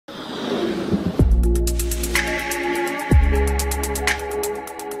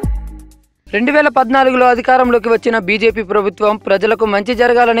2014లో అధికారంలోకి వచ్చిన బీజేపీ ప్రభుత్వం ప్రజలకు మంచి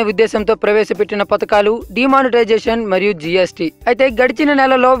జరగాలనే ఉద్దేశంతో ప్రవేశపెట్టిన పథకాలు డిమానిటైజేషన్ మరియు జీఎస్టీ. అయితే గడిచిన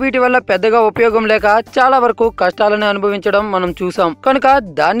నెలలో వీటి వల్ల పెద్దగా ఉపయోగం లేక చాలా వరకు కష్టాలను అనుభవించడం మనం చూసాం. కనుక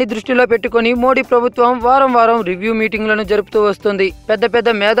దాన్ని దృష్టిలో పెట్టుకుని మోడీ ప్రభుత్వం వారం వారం రివ్యూ మీటింగ్లను జరుపుతూ వస్తుంది. పెద్ద పెద్ద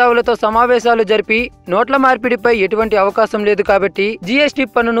మేధావులతో సమావేశాలు జరిపి నోట్ల మార్పిడిపై ఎటువంటి అవకాశం లేదు కాబట్టి జీఎస్టీ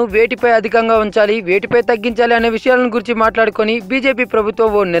పన్నును వేటిపై అధికంగా ఉంచాలి, వేటిపై తగ్గించాలి అనే విషయాలను గురించి మాట్లాడుకొని బీజేపీ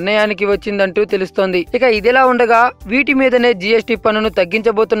ప్రభుత్వం ఓ నిర్ణయానికి వచ్చిందంటూ తెలుస్తోంది. ఇక ఇదిలా ఉండగా వీటి మీదనే జీఎస్టీ పన్నును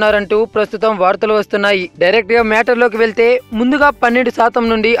తగ్గించబోతున్నారంటూ ప్రస్తుతం వార్తలు వస్తున్నాయి. డైరెక్ట్ గా మ్యాటర్ లోకి వెళ్తే ముందుగా 12%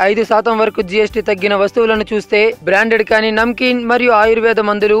 నుండి 5% వరకు జీఎస్టీ తగ్గిన వస్తువులను చూస్తే బ్రాండెడ్ కానీ నమ్కీన్ మరియు ఆయుర్వేద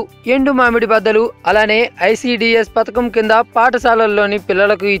మందులు, ఎండు మామిడి బద్దలు, అలానే ఐసిడిఎస్ పథకం కింద పాఠశాలల్లోని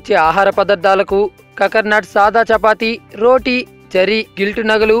పిల్లలకు ఇచ్చే ఆహార పదార్థాలకు, కకర్నట్, సాదా చపాతీ, రోటీ, చరి, గిల్టు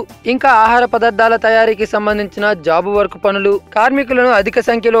నగలు, ఇంకా ఆహార పదార్థాల తయారీకి సంబంధించిన జాబు వర్క్ పనులు, కార్మికులను అధిక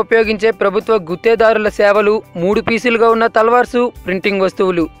సంఖ్యలో ఉపయోగించే ప్రభుత్వ గుత్తేదారుల సేవలు, 3 పీసులుగా ఉన్న తల్వార్సు, ప్రింటింగ్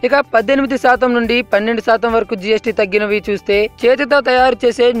వస్తువులు. ఇక 18% నుండి 12% వరకు జీఎస్టీ తగ్గినవి చూస్తే చేతితో తయారు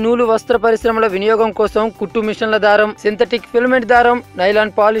చేసే నూలు వస్త్ర పరిశ్రమల వినియోగం కోసం కుట్టు మిషన్ల దారం, సింథటిక్ ఫిలమెంట్ దారం,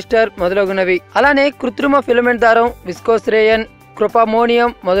 నైలాన్ పాలిస్టర్ మొదలగునవి. అలానే కృత్రిమ ఫిలమెంట్ దారం, విస్కోస్ రేయన్, క్రోపామోనియం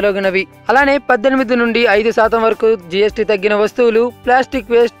మొదలగునవి. అలానే 18 నుండి 5% వరకు జీఎస్టీ తగ్గిన వస్తువులు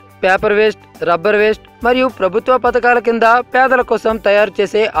plastic waste, paper waste, rubber waste మరియు ప్రభుత్వ పథకాల కింద పేదల కోసం తయారు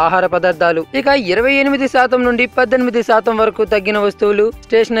చేసే ఆహార పదార్థాలు. ఇక 28% నుండి 18% వరకు తగ్గిన వస్తువులు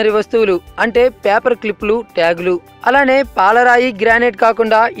స్టేషనరీ వస్తువులు, అంటే పేపర్ క్లిప్లు, ట్యాగులు. అలానే పాలరాయి, గ్రానైట్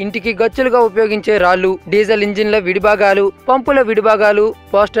కాకుండా ఇంటికి గచ్చులుగా ఉపయోగించే రాళ్లు, డీజిల్ ఇంజిన్ల విడిభాగాలు, పంపుల విడిభాగాలు,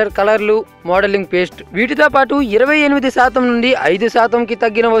 పోస్టర్ కలర్లు, మోడలింగ్ పేస్ట్. వీటితో పాటు 28% నుండి 5%కి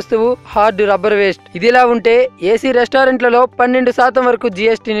తగ్గిన వస్తువు హార్డ్ రబ్బర్ వేస్ట్. ఇదిలా ఉంటే ఏసీ రెస్టారెంట్లలో 12% వరకు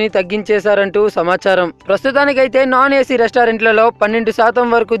జీఎస్టీని తగ్గించేశారంటూ సమాచారం. ప్రస్తుతానికైతే నాన్ ఏసీ రెస్టారెంట్లలో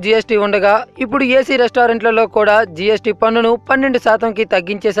 12% వరకు జీఎస్టీ ఉండగా ఇప్పుడు ఏసీ రెస్టారెంట్లలో కూడా జీఎస్టీ పన్నును 12%కి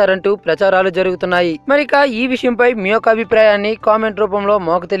తగ్గించేశారంటూ ప్రచారాలు జరుగుతున్నాయి. మరిక ఈ విషయంపై మీ యొక్క అభిప్రాయాన్ని కామెంట్ రూపంలో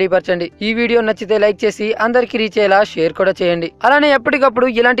మాకు తెలియపరచండి. ఈ వీడియో నచ్చితే లైక్ చేసి అందరికి రీచ్ అయ్యేలా షేర్ కూడా చేయండి. అలానే ఎప్పటికప్పుడు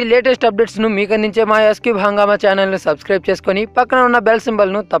ఇలాంటి లేటెస్ట్ అప్డేట్స్ ను మీకు అందించే మా హంగామా ఛానల్ ను సబ్స్క్రైబ్ చేసుకుని పక్కన ఉన్న బెల్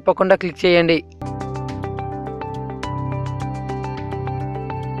సింబల్ ను తప్పకుండా క్లిక్ చేయండి.